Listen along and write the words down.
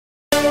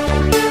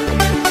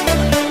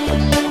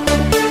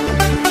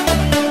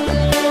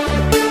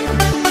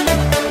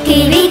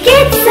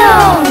Kids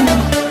Zone!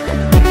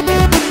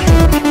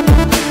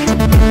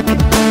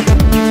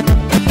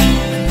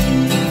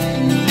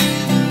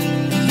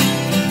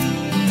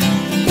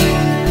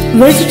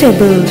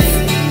 Vegetables: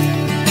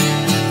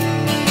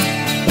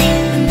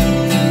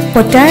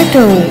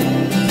 potato,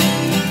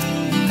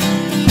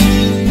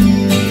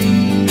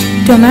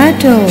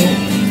 tomato,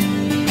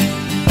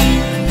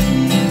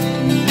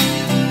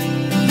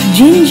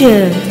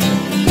 ginger,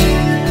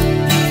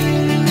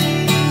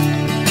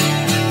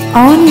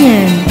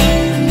 onion,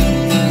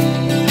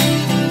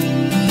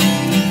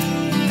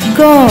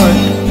 gourd,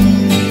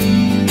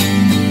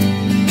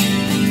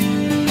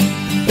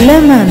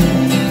 lemon,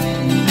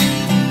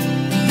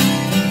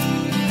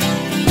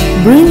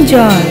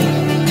 brinjal,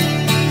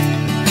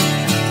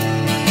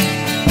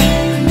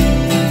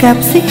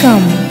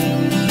 capsicum,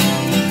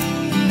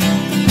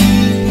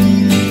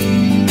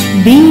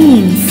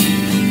 beans,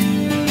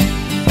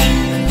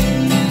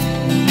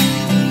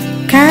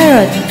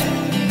 carrot,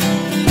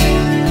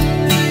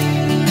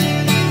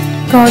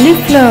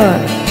 cauliflower,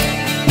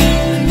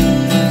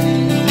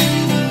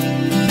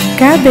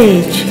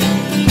 cabbage,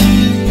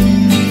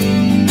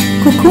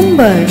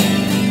 cucumber,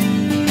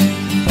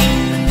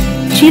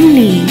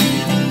 chilli,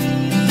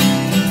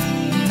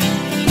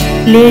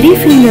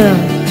 ladyfinger,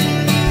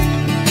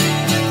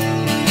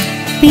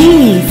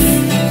 peas,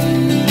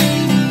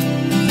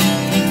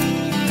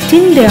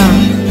 tinder,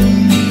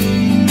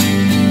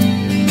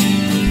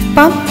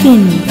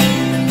 pumpkin,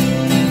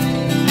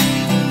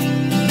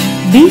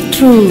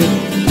 beetroot,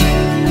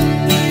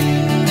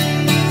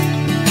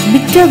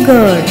 bitter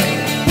gourd,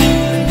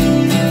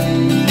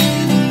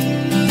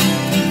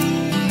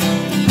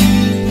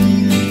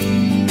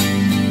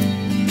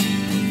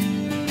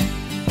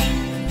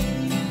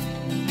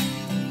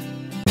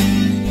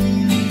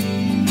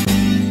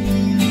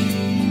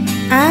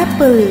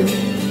 apple,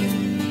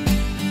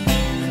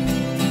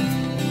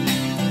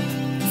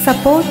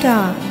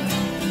 sapota,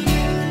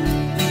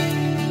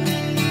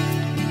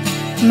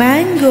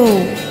 mango,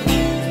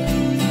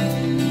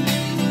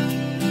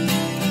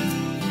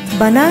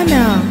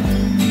 banana,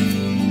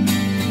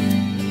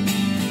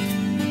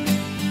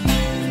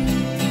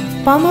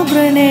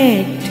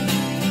 pomegranate,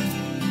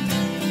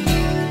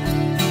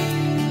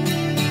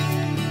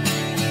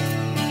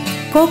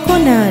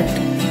 coconut,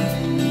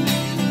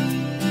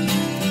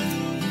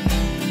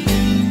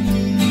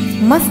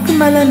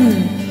 muskmelon,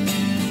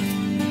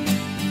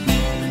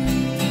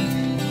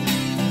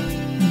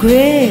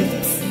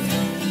 grapes,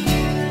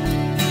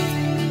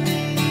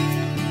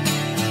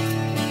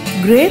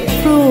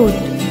 grapefruit,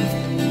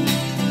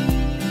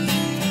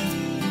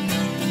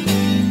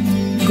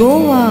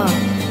 guava,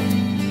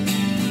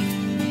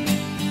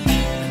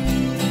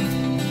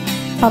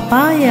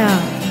 papaya,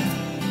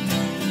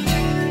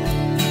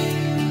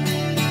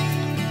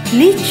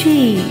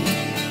 lychee,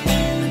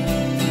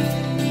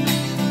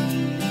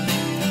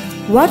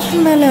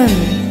 watermelon,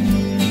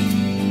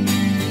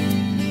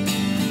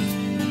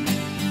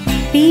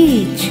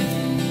 peach,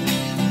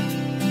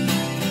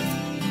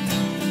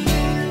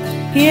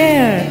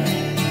 pear,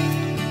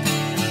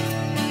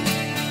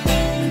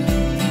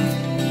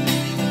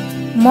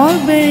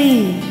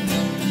 mulberry,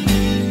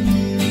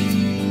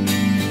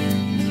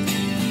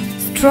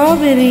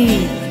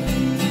 strawberry,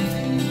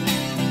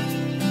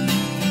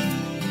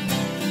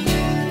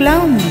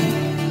 plum,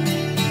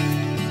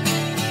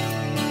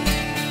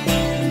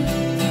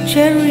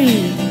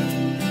 cherry,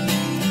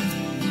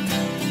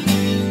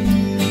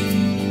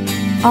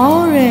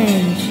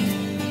 orange,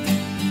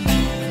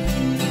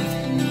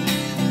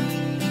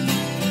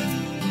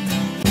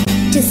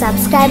 To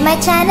subscribe my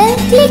channel,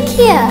 click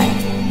here.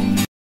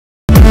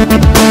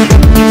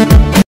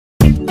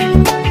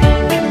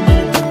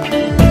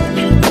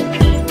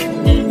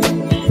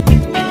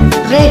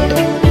 red,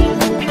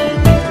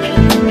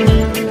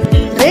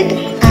 red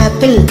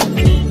apple,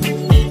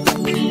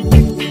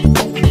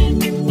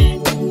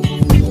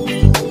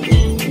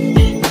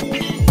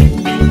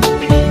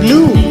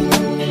 blue,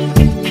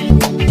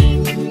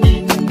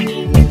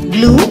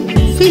 blue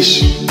fish,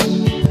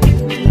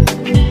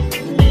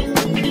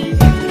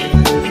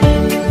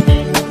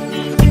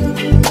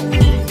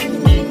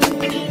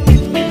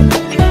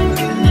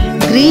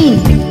 green,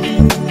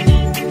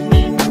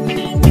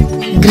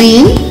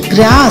 green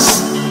grass,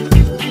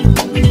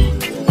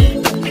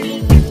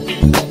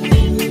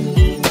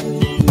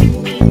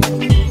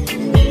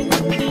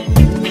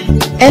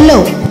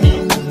 yellow,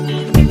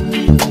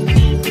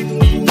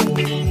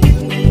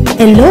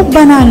 yellow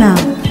banana,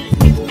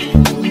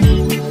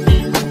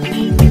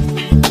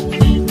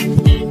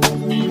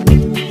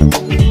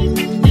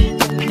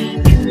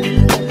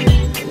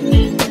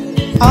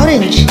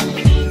 orange,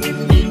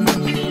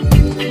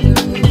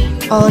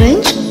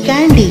 orange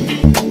candy,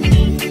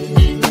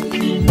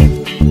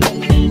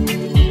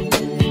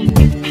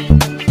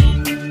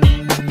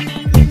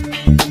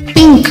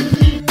 pink,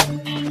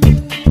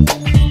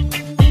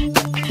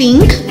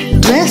 pink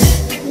dress,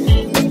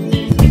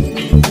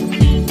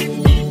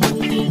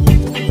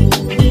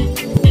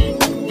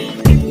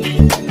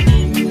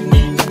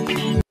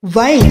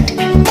 white,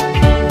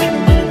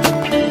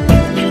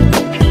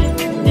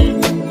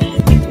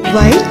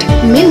 White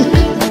milk.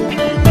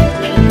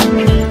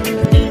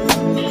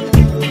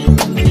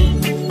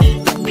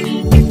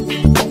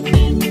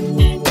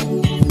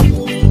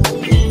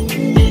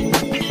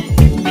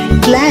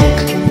 Black.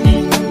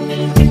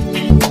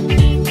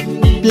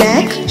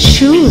 Black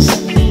shoes.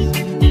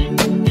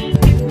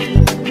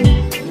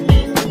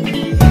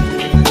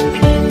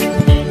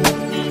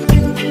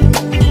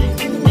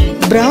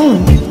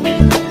 Brown.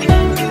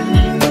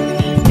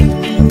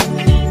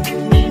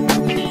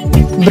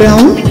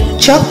 Brown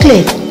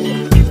chocolate.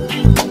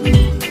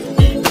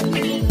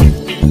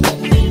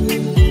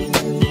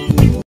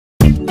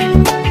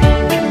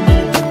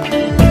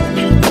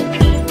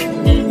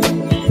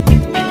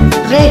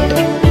 Red.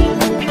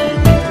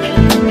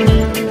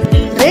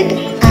 Red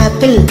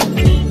apple.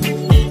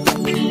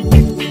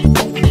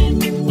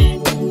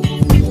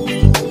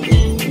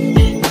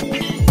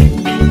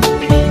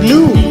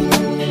 Blue.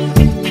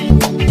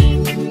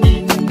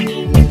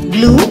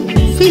 Blue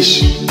fish.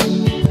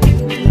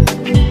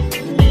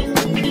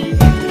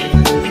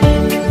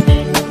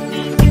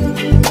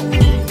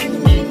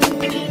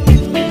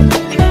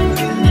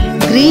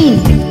 Green.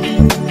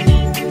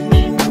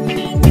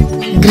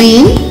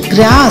 Green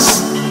grass.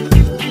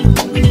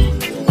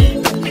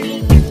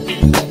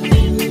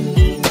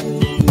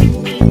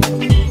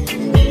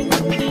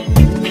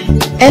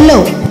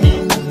 Yellow.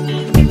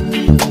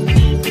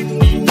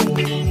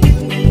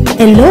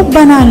 Yellow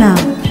banana.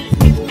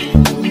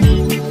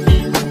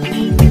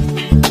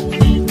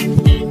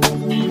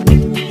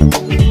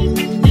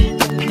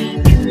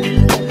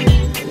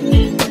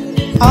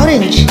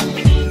 Orange.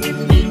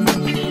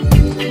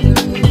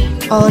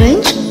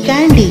 Orange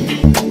candy.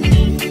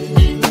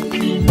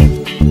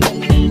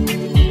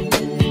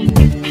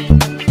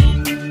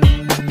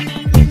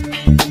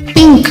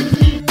 Pink.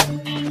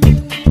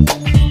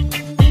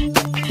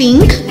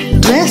 Pink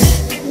dress.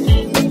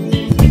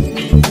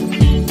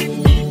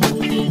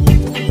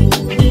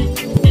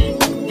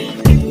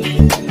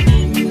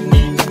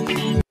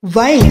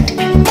 White.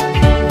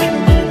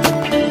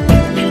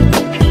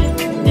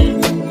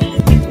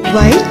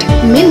 White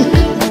milk.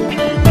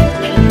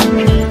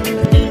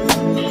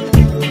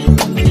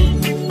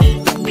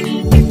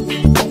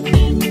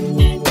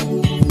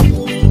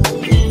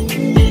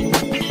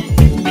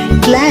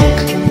 Black.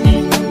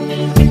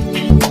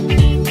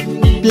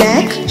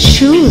 Black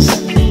shoes.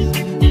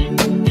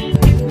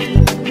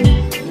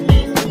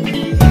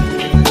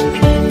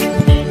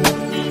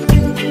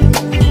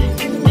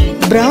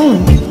 Brown.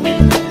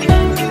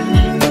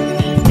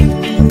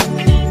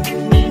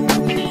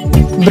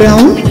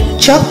 Brown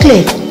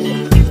chocolate.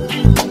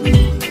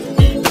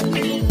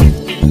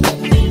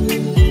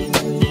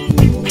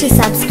 To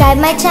subscribe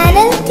my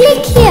channel,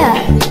 click here.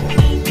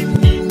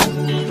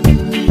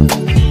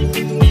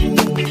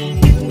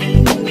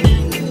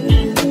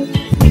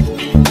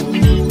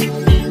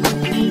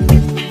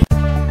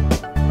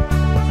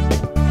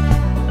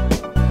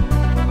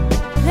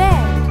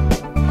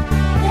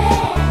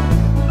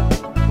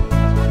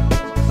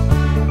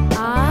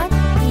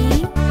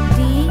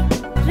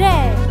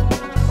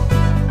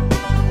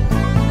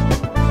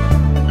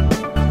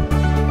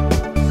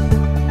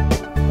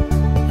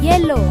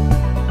 Yellow.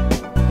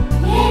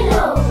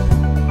 Yellow.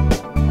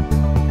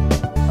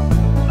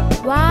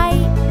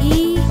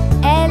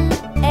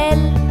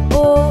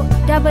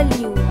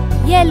 Y-E-L-L-O-W.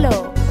 Yellow.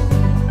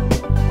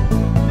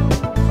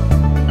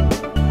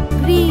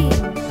 Green.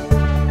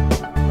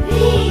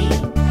 Green.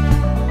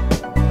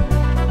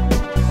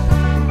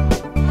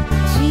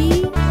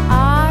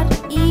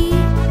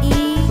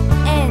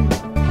 G-R-E-E-N.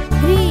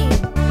 Green.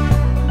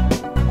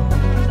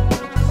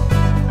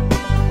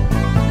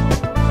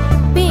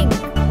 Pink.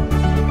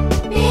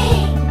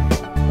 Pink.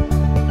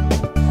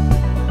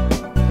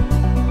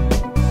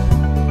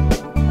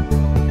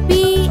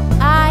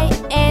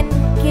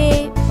 P-I-N-K.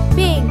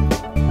 Pink.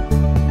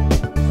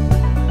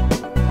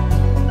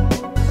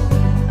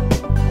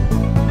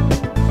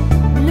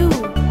 Blue.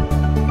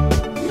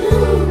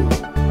 Blue.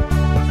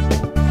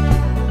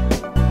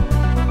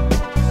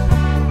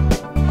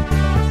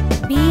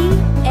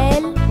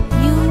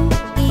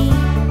 B-L-U-E.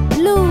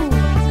 Blue.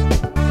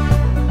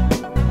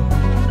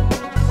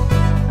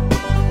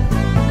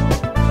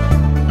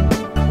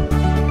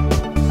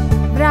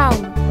 Brown.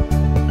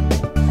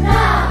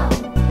 Brown.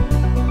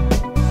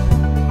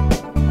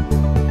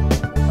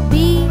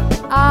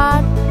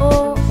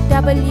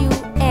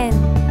 B-R-O-W-N.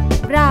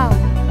 Brown.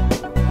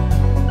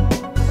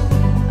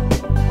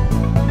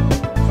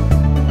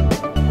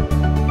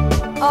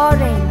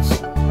 Orange.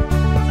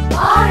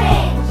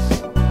 Orange.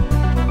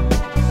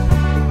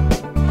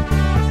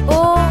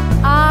 O-R-A-N-G-E.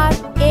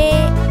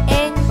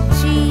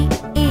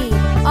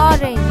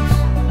 Orange.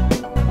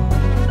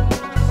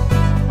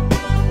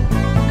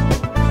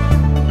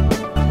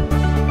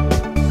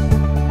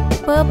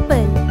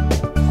 Purple.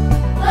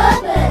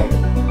 Purple.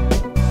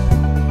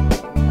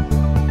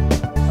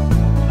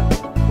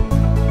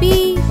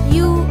 P-U-R-P-L-E.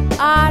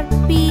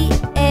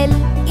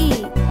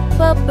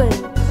 Purple.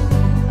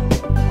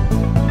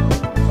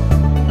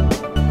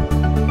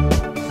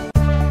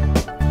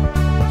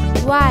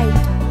 White.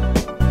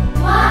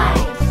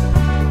 White.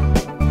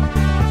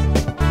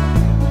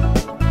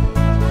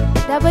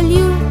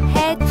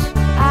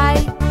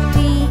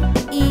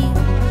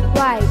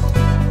 white,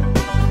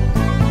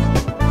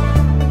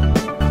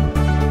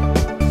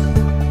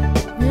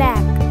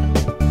 black,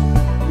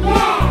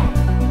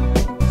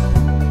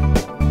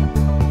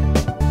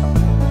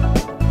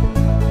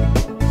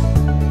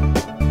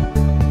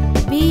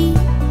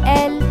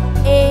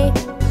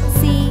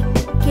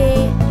 B-L-A-C-K,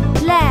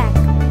 black,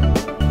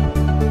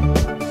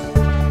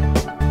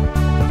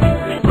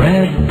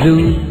 red,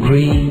 blue,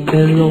 green,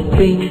 yellow,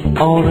 pink,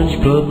 orange,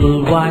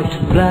 purple, white,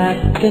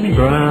 black and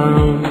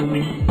brown.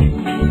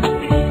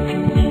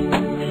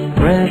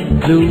 Red,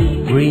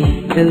 blue,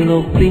 green,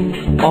 yellow, pink,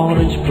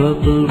 orange,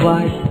 purple,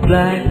 white,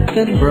 black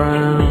and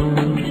brown.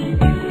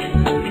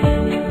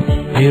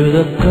 Hear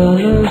the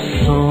color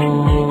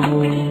song,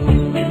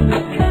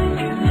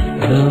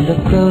 learn the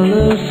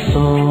color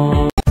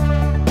song.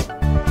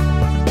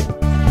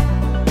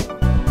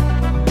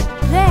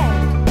 red,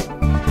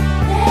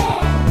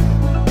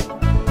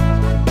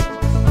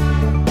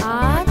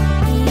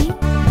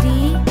 R-E-D,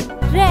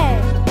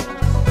 red,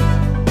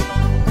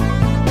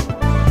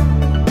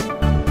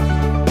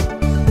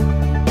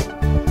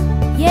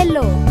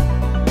 yellow,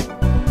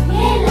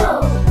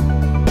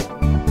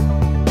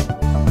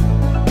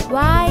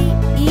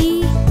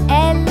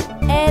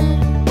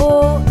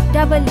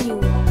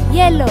 Y-E-L-L-O-W,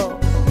 yellow,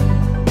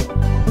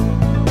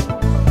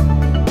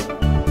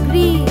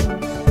 green,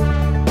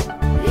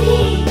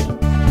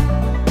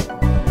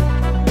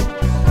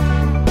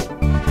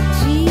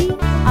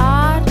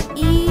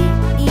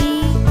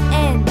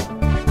 G-R-E-E-N,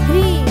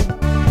 green,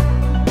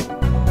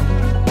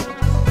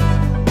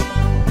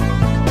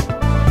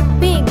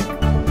 pink,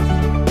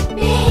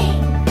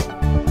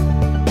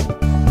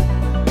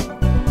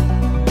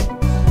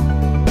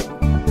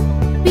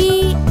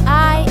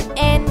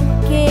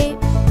 P-I-N-K,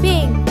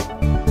 pink,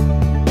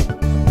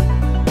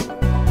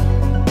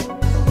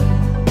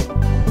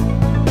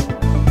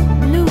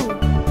 blue,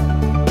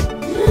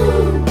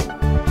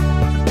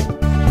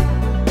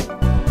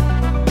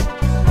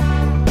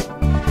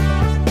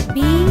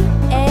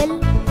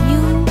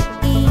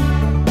 B-L-U-E,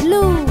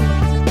 blue,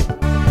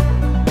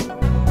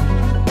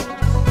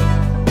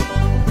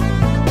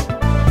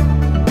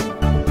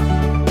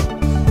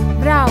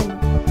 brown,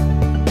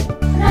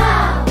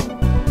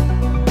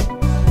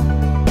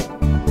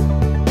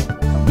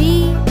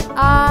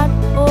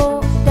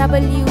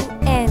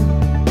 B-R-O-W-N,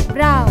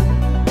 brown,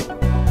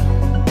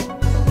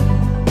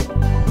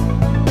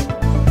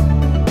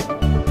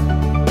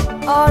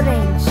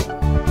 orange,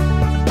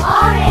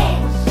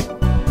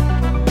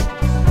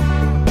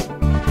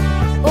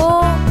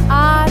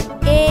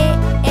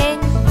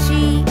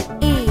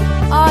 O-R-A-N-G-E,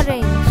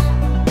 orange,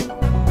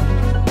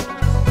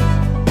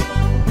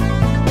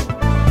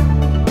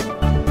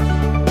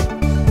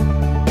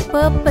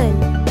 purple,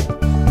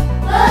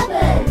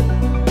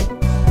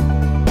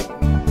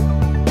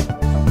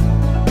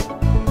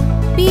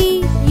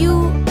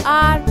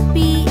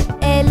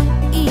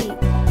 P-U-R-P-L-E,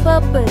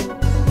 purple,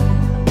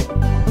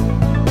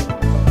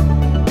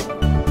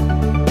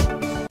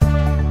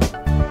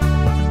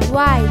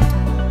 white,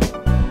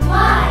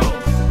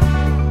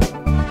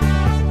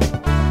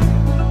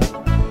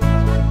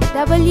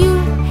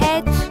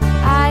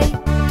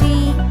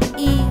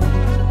 W-H-I-T-E,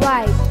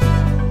 white,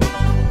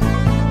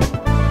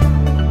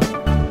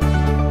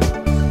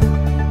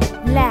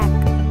 black,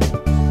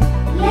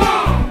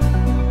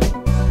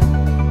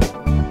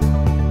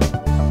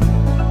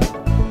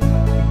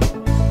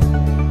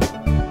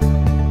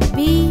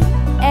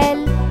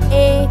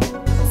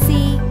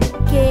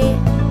 B-L-A-C-K,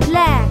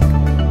 black,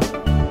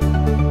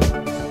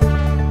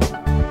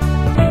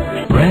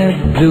 Red,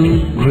 blue,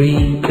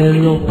 green,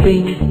 yellow,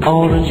 pink,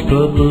 orange,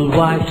 purple,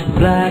 white,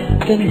 black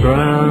and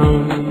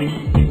brown.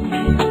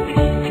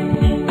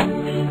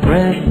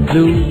 Red,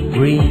 blue,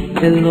 green,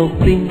 yellow,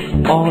 pink,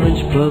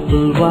 orange,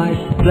 purple,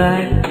 white,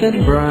 black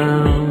and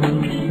brown.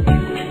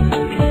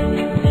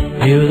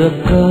 Hear the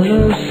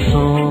color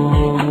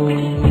song,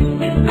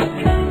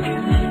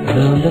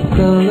 learn the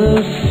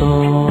color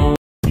song.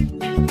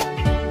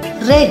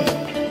 red,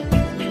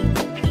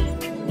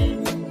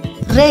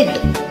 red,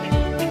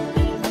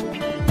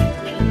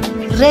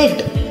 red,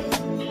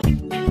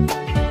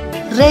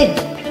 red,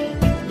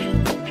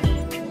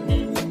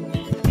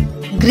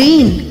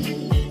 green,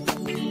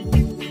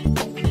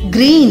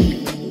 green,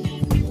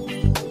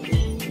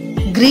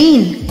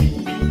 green,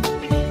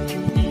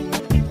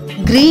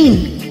 green,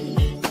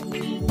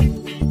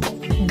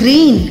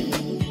 green,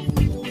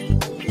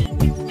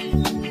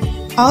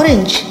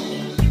 orange,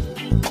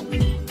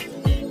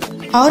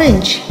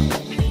 orange,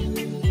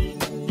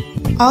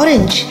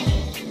 orange,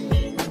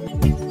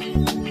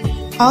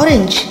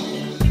 orange,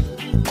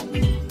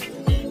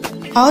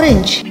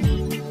 orange,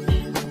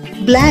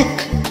 black,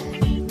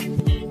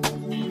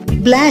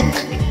 black,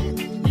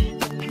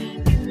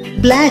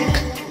 black,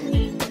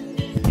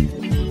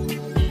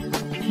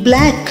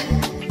 black,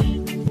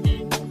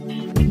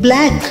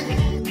 black,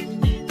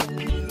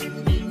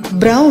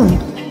 brown,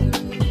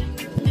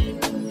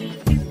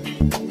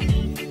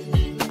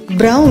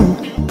 brown,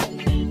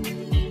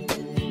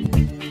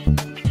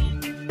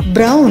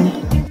 brown,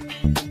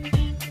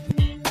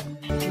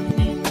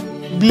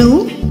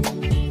 blue,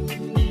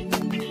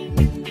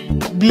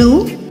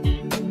 blue,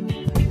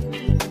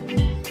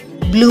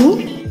 blue,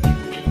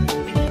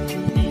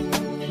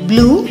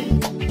 blue,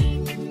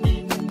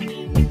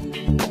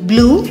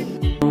 blue,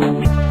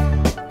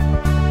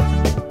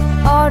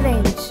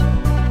 Orange.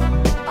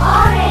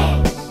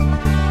 Orange.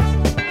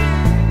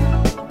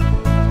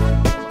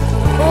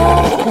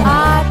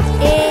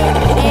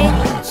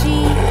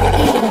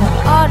 O-R-A-N-G-E.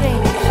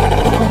 Orange.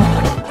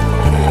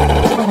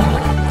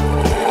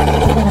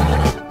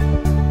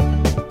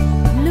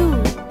 Blue.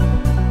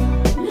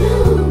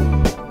 Blue.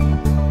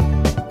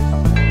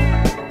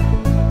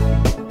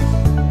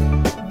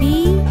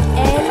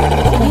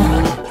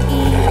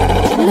 B-L-U-E.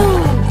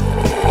 Blue.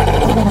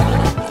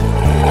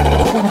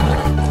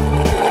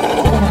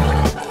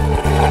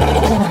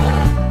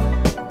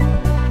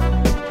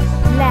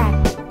 Black.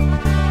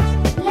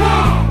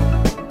 Black.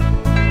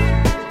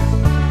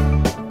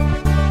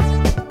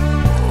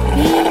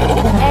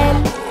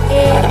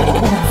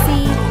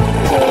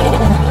 B-L-A-C-K.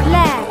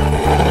 Black.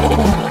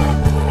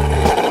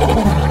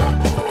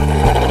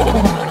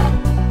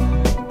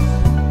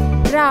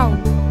 Brown.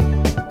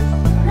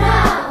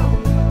 Brown.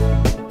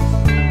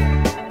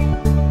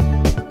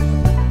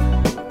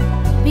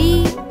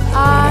 B-R-O-W-N.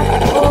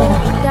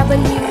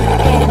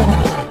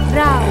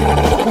 Brown.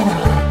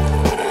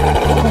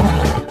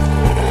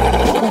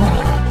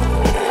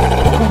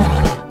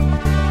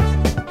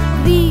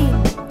 Green.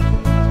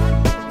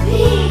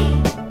 Green.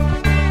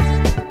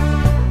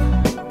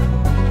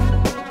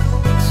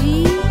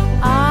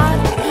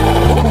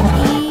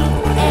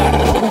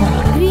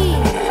 G-R-E-E-N.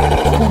 Green.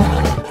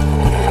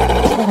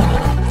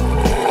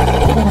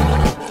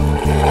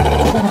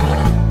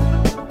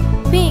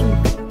 Pink.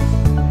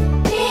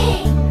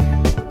 Pink.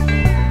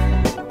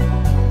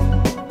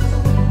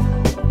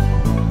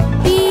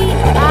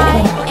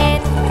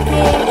 P-I-N-K.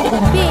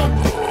 Pink.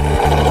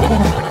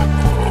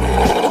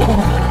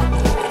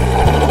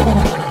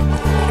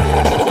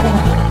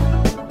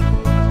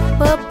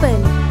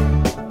 Purple.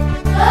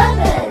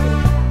 Purple.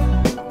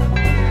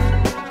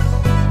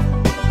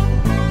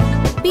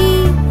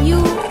 P-U-R-P-L-E.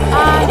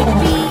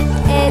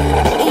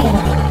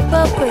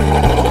 Purple.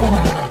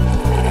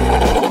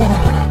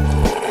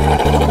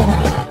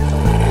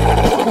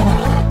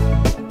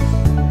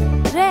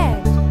 Red.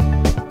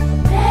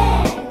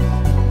 Red.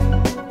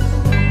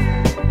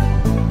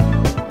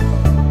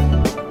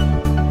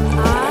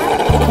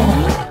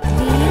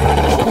 R-E-D.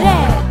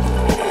 Red.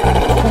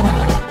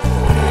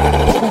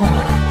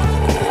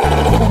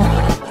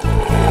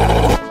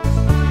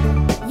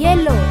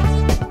 Yellow.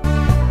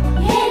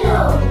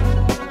 Yellow.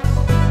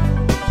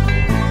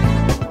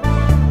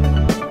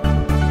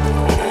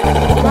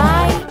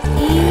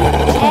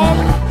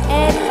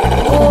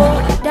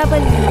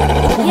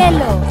 Y-E-L-L-O-W.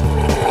 Yellow.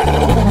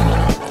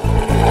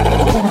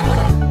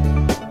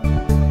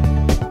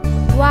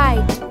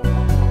 White.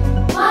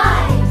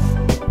 White.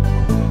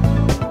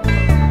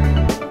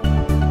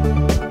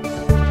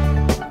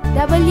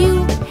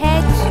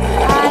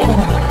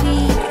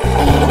 W-H-I-T-E.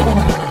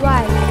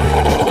 White.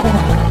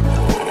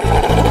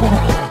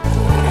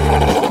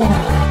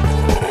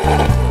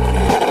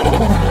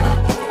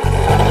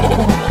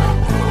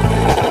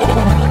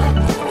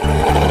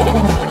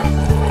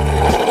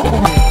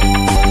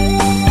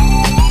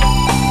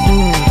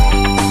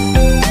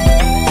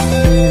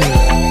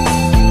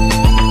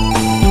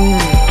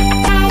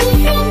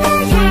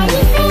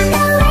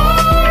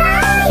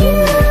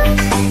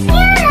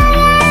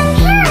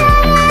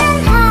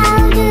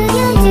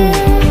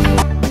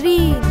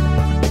 Green.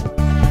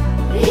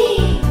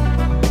 Green.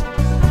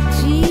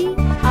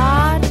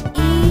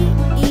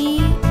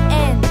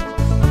 G-R-E-E-N.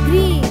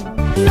 Green.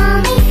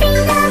 Mommy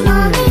finger,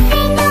 where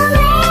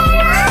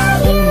are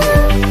you?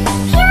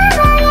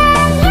 Here I am,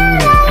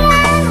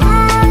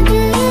 how do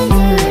you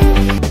do?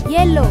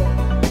 Yellow.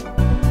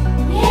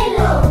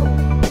 Yellow.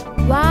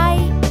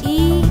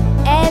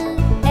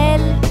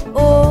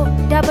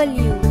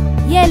 Y-E-L-L-O-W.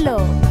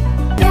 Yellow.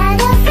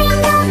 Brother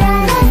finger,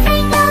 where are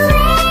you?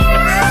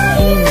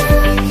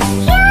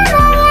 Here I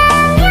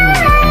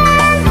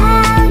am,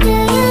 how do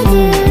you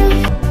do?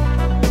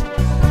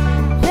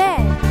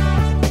 Red.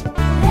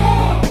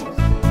 Red.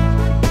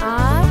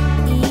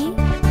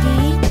 R-E-D.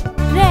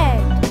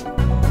 Red.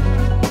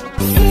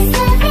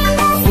 Sister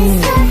finger, where are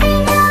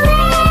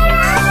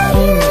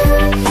you?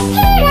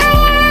 Here I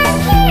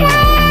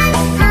am,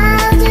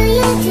 how do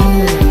you do?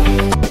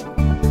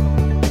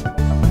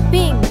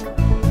 Pink.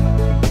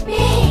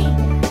 Pink.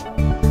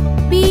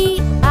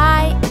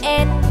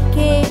 P-I-N-K.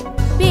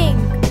 Pink.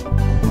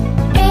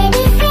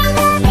 Baby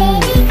finger, where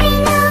are you?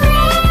 Here I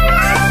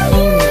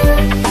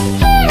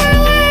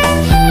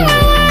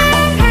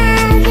am,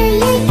 how do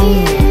you do?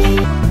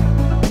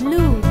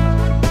 Blue.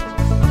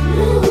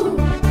 Blue.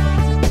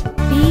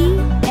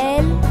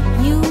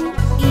 B-L-U-E.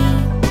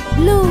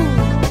 Blue.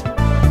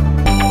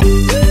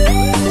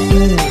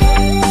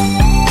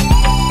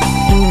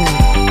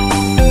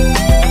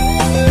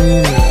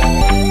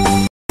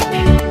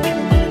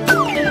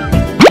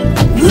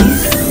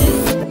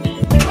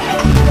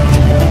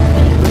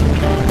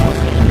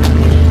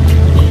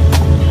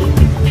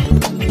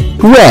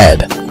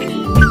 Red.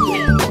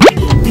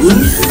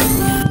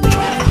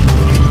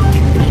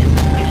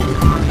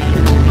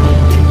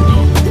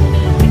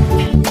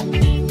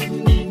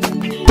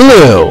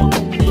 Blue.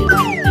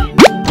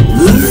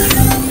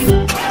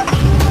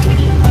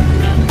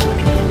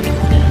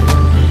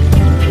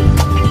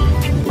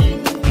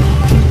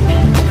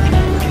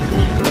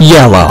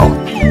 Yellow.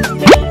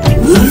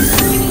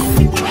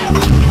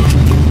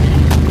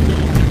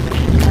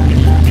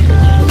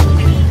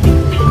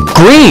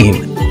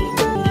 Green.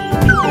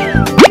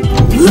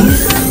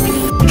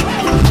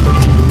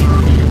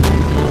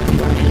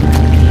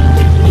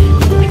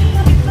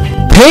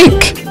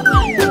 Pink.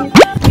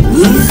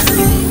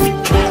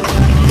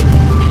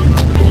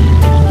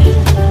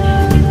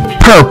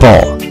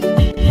 Purple.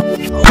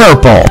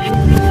 Purple.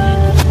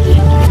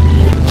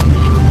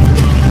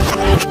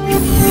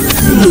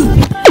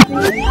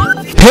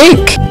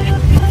 Pink.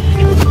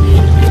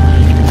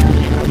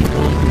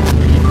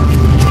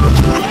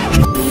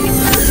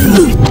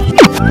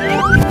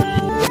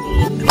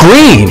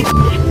 Green.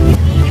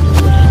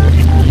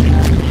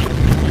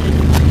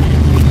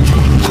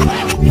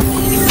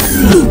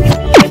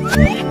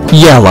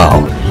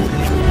 Yellow.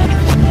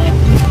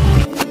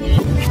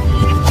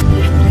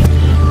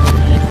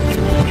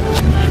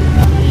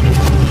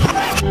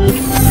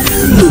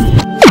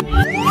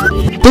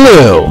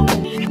 Blue.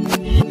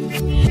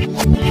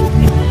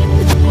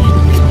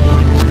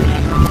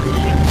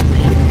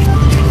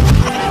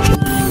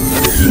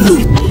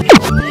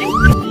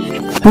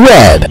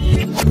 Red.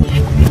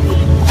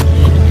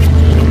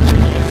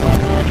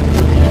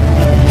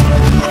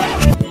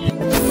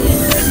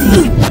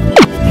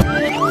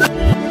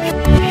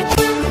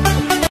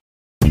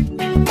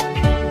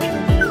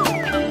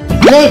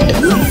 Red.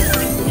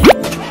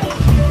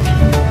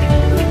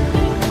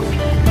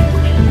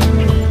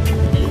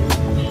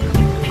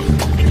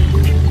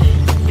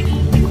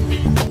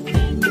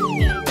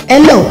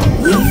 Yellow.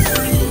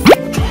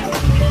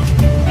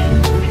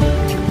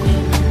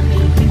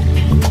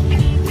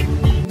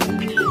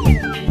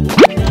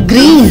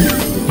 Green.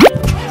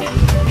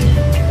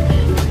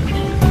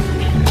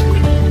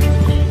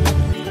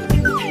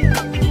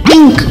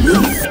 Pink.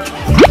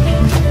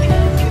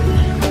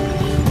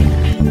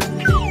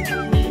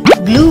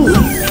 Blue.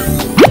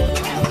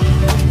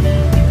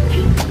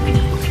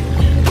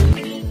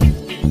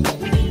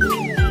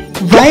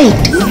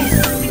 White.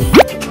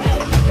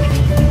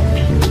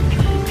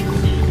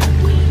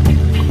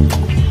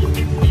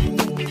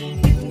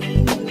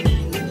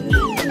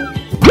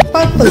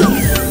 Purple.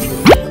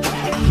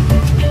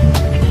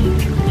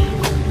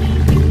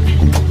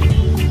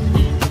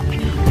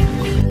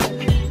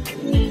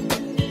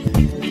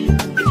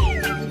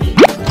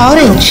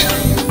 Orange.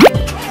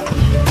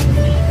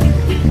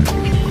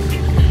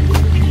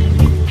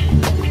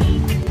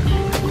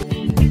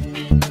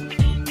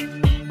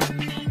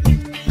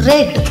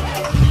 Red.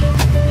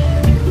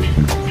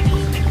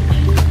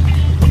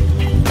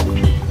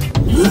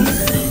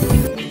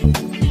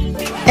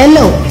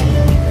 Yellow.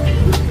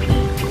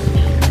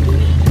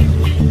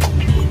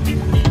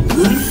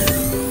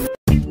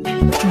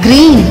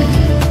 Green.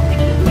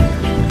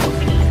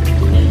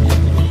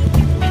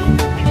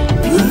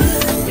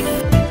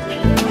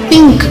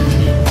 Pink.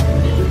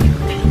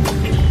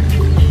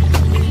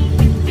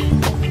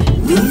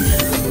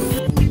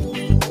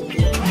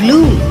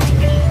 Blue.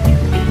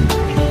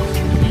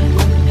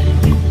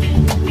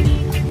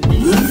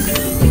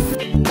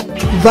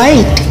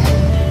 White.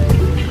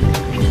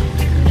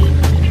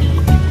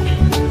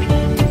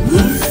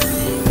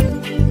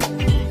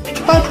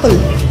 Purple.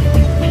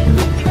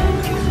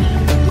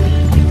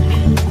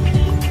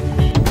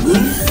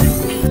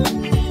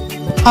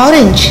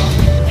 Orange.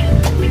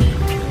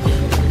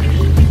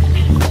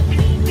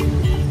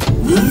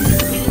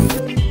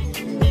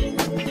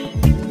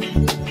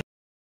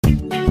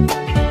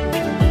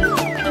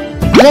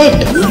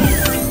 Red.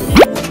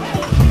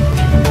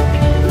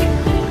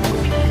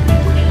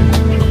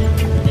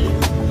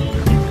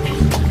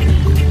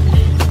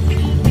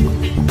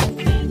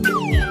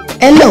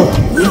 Yellow.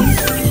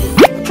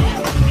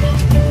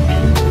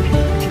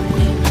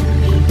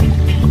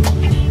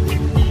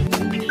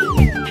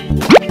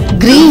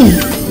 Green.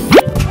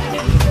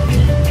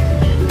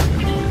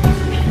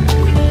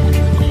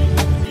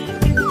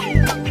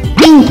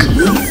 Pink.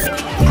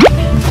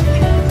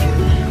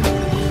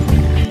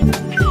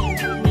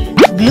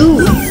 Blue.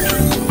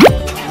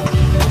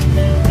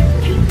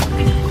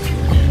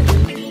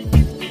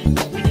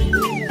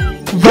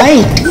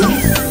 White.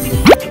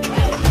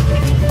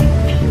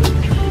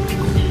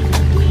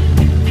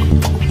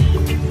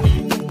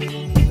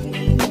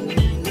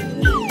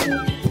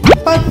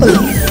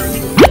 Purple.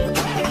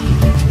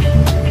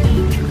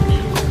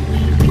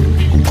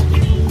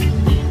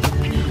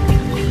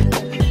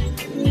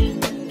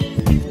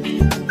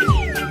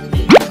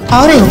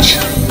 Orange.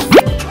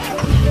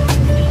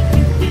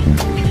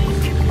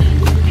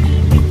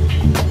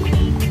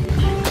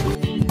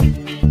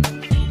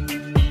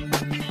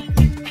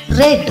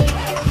 Red.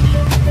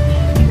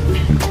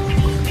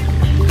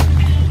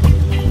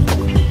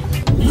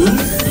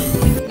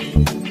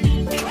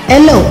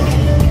 Yellow.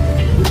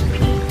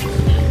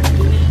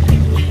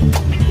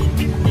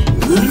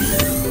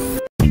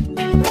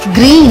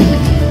 Green.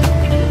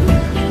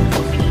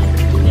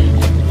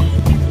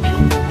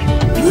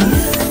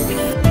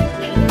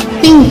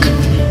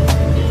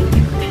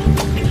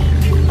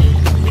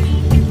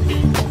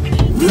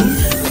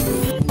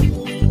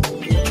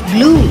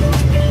 blue,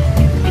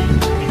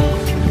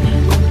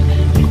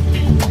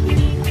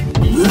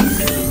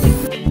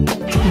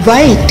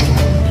 white,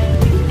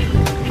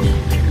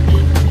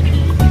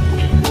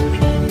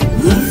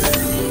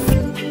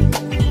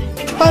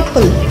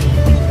 purple,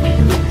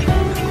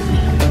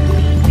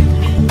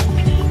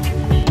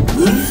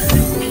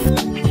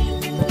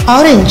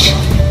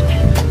 orange,